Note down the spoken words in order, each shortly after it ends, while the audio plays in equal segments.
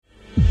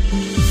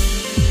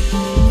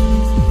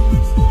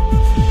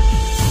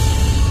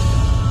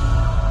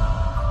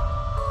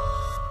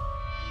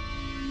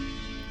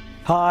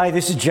Hi,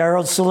 this is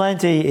Gerald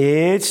Salenti.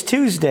 It's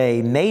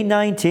Tuesday, May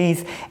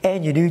 19th,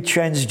 and your new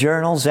Trends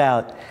Journal's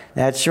out.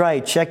 That's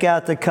right, check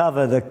out the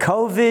cover, The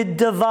COVID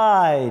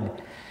Divide.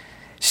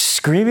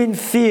 Screaming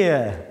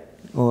fear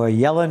or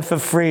yelling for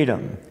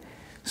freedom.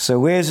 So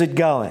where's it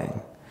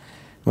going?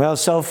 Well,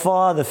 so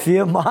far the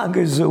fear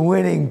mongers are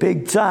winning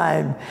big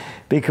time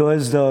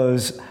because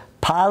those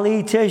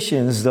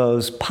politicians,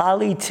 those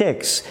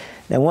politics,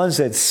 the ones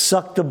that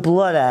suck the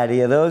blood out of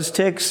you, those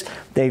ticks,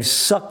 they've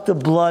sucked the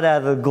blood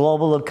out of the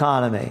global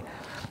economy.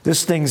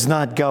 This thing's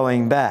not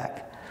going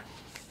back.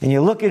 And you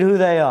look at who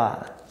they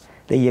are.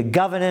 They're your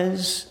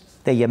governors,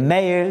 they're your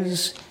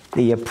mayors,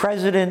 they're your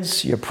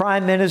presidents, your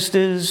prime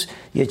ministers,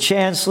 your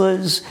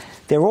chancellors.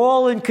 They're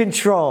all in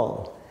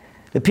control.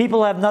 The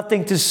people have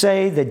nothing to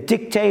say. The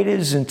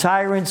dictators and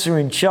tyrants are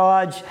in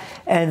charge,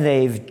 and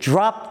they've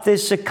dropped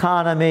this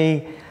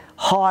economy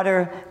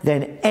harder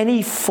than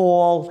any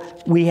fall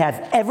we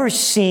have ever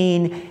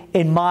seen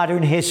in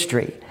modern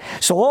history.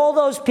 So all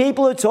those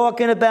people are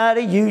talking about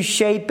a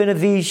U-shape and a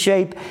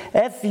V-shape,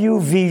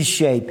 F-U-V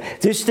shape.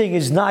 This thing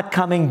is not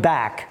coming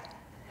back.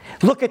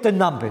 Look at the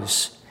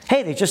numbers.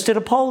 Hey, they just did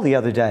a poll the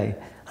other day.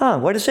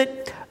 What is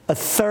it? A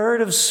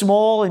third of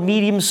small and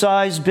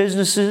medium-sized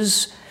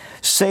businesses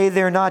say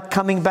they're not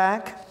coming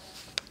back.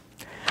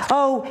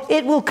 Oh,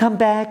 it will come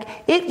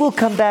back. It will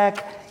come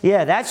back.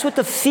 Yeah, that's what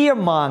the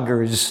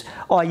fearmongers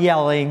are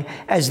yelling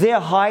as they're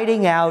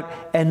hiding out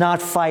and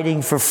not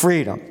fighting for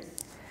freedom.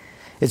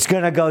 It's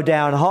going to go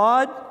down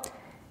hard,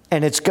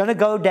 and it's going to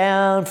go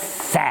down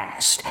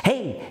fast.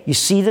 Hey, you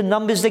see the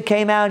numbers that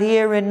came out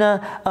here in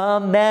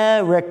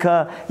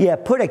America? Yeah,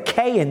 put a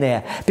K in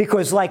there,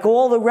 because like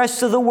all the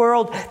rest of the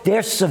world,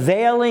 they're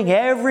surveilling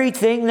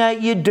everything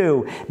that you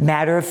do.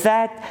 Matter of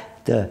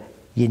fact, the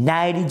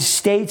United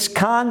States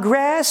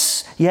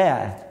Congress,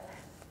 CONGRASS.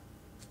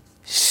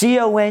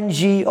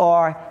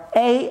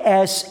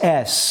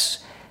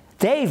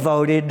 They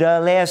voted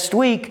last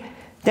week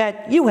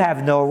that you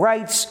have no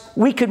rights.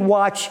 We could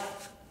watch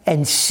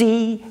and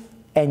see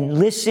and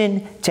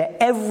listen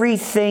to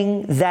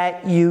everything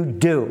that you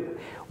do.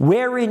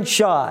 We're in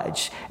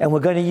charge, and we're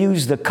going to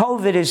use the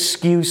COVID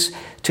excuse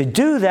to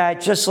do that,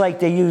 just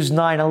like they used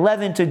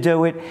 9/11 to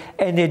do it,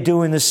 and they're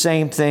doing the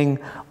same thing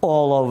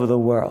all over the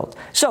world.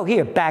 So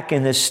here, back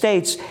in the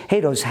States, hey,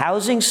 those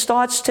housing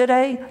starts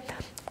today,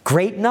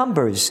 great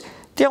numbers.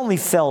 They only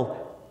fell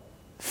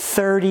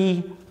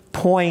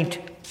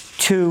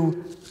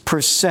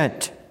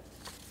 30.2%.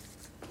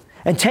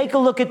 And take a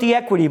look at the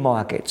equity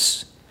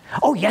markets.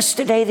 Oh,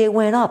 yesterday they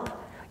went up.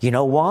 You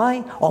know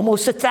why?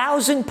 Almost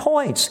 1,000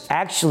 points.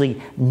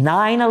 Actually,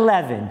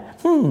 9/11.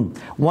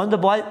 Wonder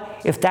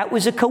if that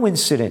was a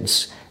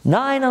coincidence.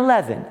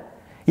 9/11.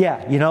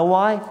 Yeah, you know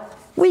why?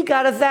 We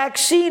got a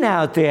vaccine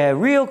out there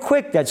real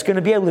quick that's going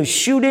to be able to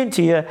shoot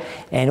into you,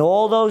 and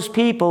all those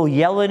people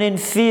yelling in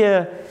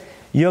fear,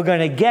 you're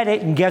going to get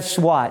it, and guess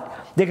what?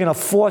 They're going to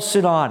force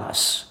it on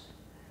us.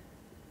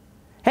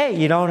 Hey,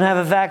 you don't have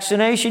a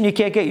vaccination, you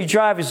can't get your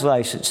driver's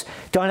license.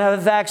 Don't have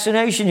a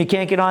vaccination, you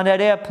can't get on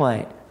that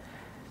airplane.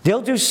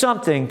 They'll do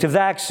something to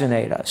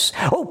vaccinate us.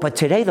 Oh, but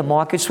today the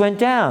markets went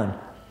down.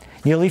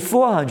 Nearly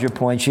 400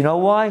 points. You know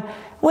why?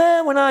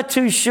 Well, we're not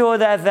too sure of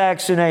that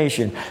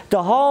vaccination.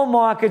 The whole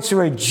markets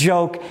are a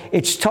joke.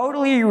 It's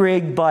totally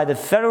rigged by the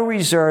Federal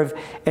Reserve,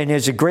 and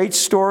there's a great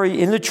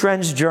story in the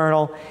Trends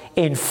Journal,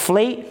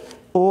 Inflate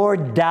or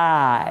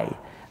Die,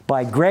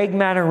 by Greg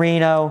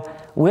Mannarino.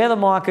 Where the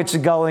markets are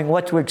going,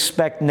 what to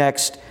expect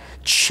next.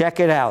 Check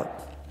it out.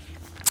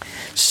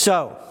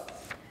 So,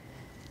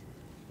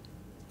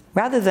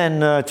 rather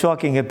than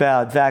talking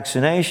about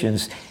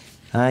vaccinations,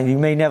 you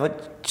may never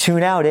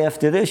tune out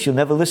after this. You'll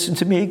never listen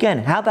to me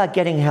again. How about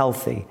getting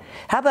healthy?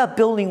 How about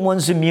building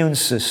one's immune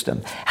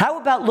system? How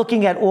about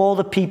looking at all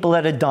the people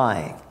that are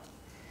dying?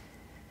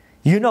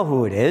 You know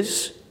who it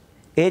is.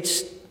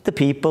 It's the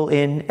people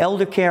in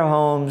elder care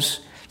homes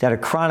that are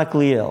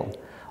chronically ill.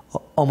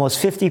 Almost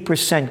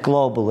 50%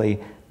 globally,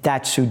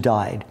 that's who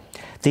died.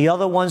 The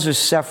other ones are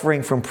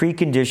suffering from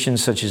preconditions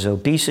such as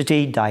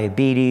obesity,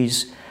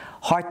 diabetes,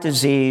 heart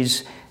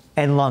disease,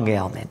 and lung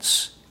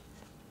ailments,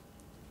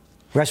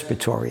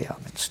 respiratory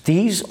ailments.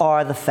 These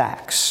are the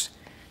facts.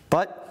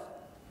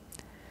 But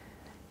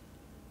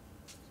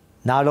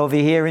not over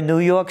here in New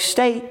York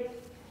State.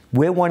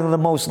 We're one of the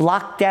most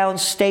locked down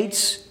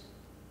states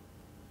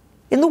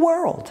in the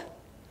world.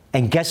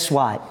 And guess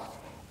what?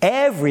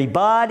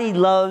 Everybody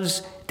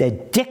loves the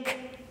dictator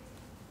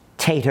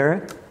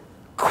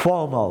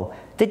Cuomo,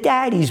 the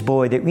daddy's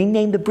boy that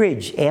renamed the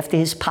bridge after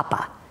his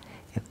papa.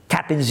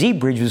 Tappan Zee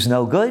Bridge was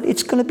no good.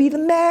 It's going to be the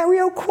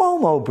Mario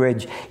Cuomo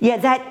Bridge. Yeah,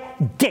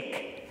 that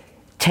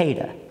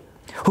dictator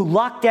who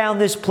locked down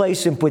this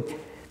place and put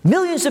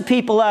millions of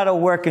people out of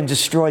work and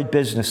destroyed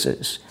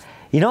businesses.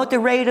 You know what the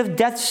rate of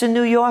deaths in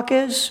New York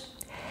is?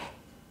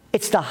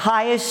 It's the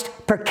highest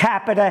per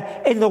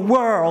capita in the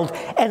world,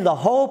 and the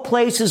whole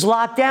place is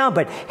locked down.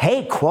 But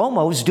hey,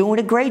 Cuomo's doing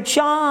a great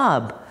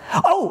job.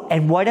 Oh,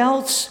 and what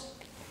else?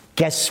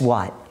 Guess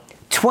what?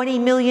 20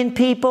 million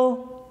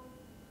people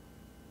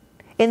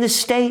in the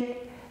state,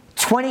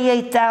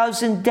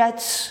 28,000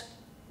 deaths.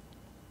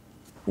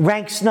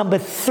 Ranks number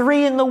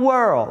 3 in the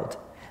world.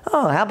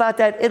 Oh, how about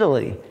that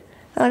Italy?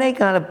 Oh, they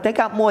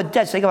got more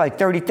deaths. They got like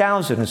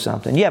 30,000 or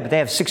something. Yeah, but they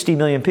have 60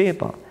 million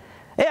people.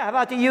 Yeah, how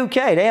about the UK?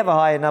 They have a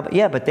higher number.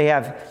 Yeah, but they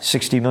have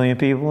 60 million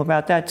people.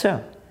 About that too.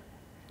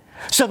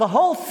 So the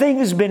whole thing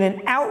has been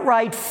an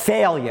outright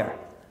failure.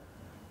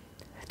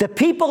 The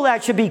people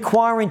that should be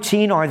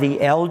quarantined are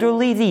the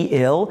elderly, the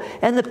ill,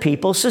 and the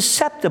people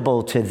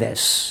susceptible to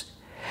this,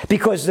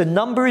 because the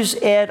numbers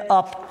add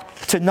up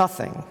to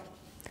nothing.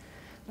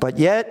 But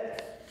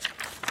yet,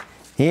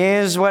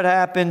 here's what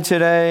happened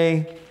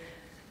today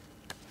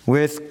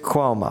with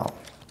Cuomo.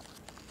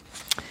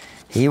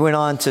 He went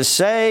on to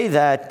say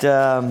that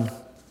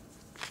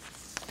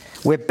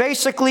we're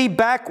basically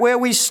back where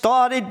we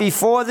started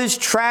before this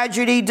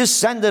tragedy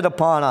descended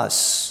upon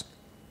us.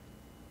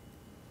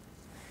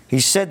 He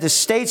said the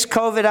state's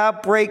COVID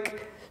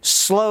outbreak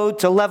slowed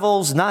to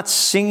levels not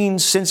seen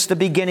since the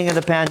beginning of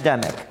the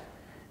pandemic.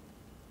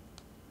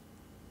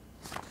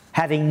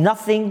 Having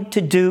nothing to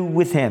do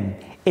with him.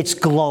 It's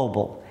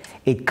global.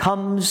 It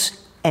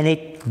comes and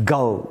it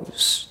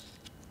goes.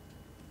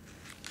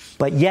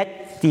 But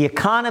yet, the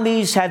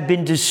economies have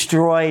been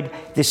destroyed.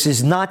 This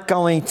is not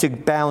going to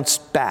bounce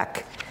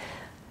back.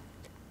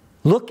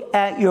 Look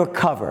at your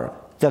cover.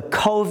 The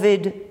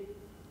COVID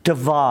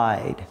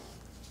divide.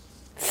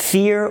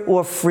 Fear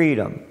or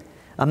freedom.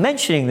 I'm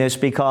mentioning this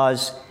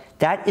because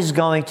that is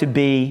going to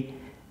be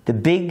the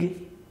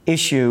big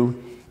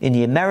issue in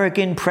the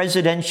American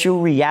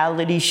presidential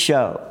reality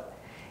show.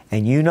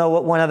 And you know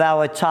what one of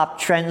our top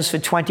trends for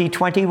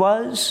 2020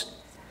 was?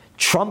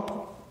 Trump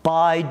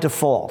by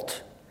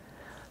default.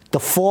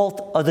 The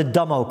fault of the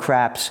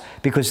Democrats,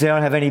 because they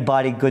don't have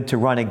anybody good to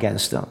run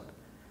against them.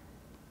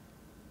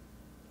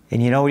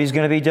 And you know what he's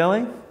going to be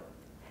doing?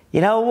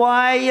 You know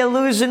why you're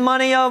losing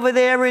money over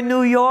there in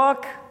New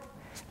York?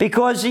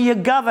 Because of your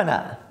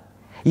governor.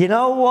 You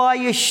know why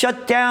you're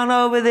shut down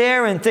over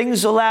there and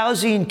things are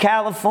lousy in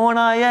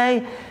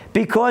California?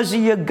 Because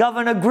of your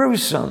Governor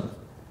Newsom,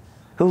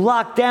 who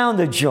locked down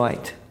the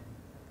joint.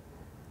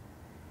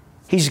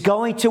 He's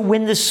going to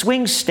win the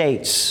swing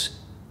states.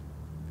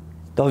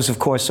 Those, of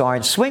course,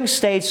 aren't swing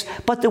states,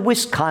 but the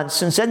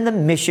Wisconsins and the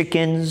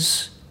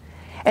Michigans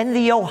and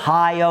the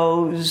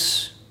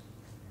Ohios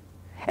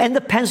and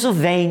the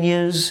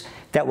Pennsylvanias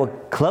that were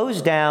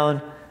closed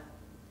down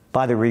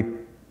by the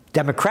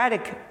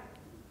Democratic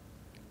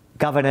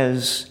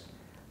governors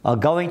are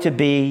going to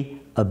be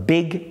a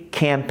big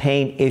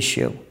campaign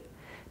issue,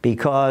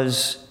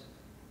 because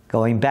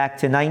going back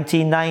to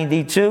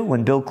 1992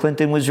 when Bill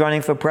Clinton was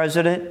running for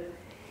president,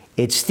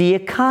 it's the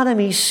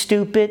economy,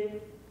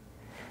 stupid.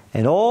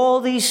 And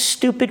all these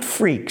stupid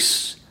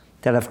freaks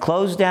that have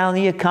closed down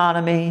the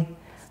economy,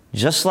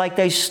 just like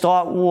they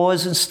start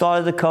wars and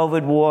started the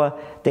COVID war,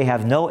 they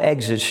have no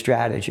exit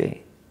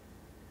strategy.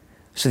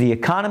 So the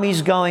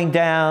economy's going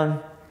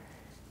down,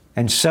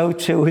 and so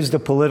too is the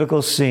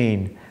political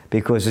scene,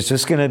 because it's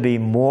just going to be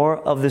more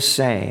of the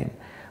same.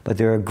 But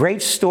there are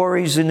great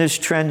stories in this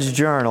Trends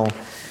Journal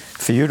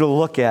for you to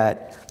look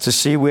at to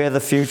see where the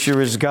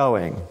future is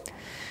going.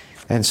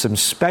 And some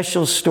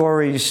special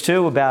stories,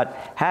 too, about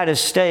how to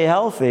stay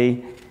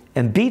healthy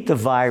and beat the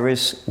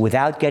virus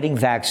without getting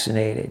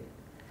vaccinated.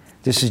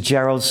 This is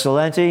Gerald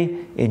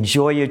Celente.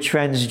 Enjoy your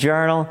Trends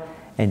Journal.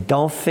 And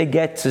don't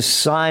forget to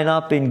sign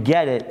up and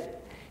get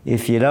it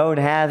if you don't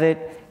have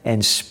it.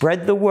 And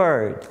spread the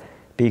word,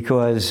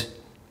 because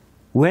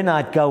we're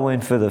not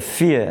going for the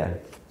fear.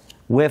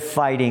 We're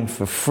fighting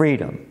for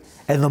freedom.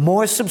 And the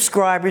more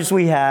subscribers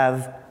we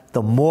have,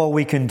 the more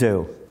we can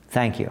do.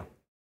 Thank you.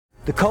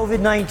 The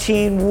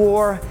COVID-19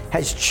 war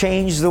has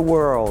changed the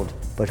world,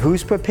 but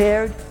who's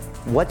prepared?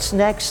 What's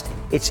next?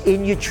 It's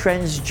in your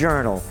Trends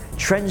Journal.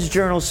 Trends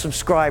Journal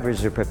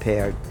subscribers are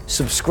prepared.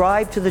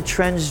 Subscribe to the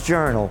Trends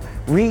Journal.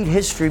 Read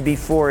history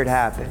before it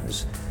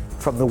happens.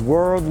 From the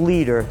world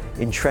leader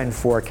in trend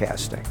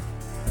forecasting.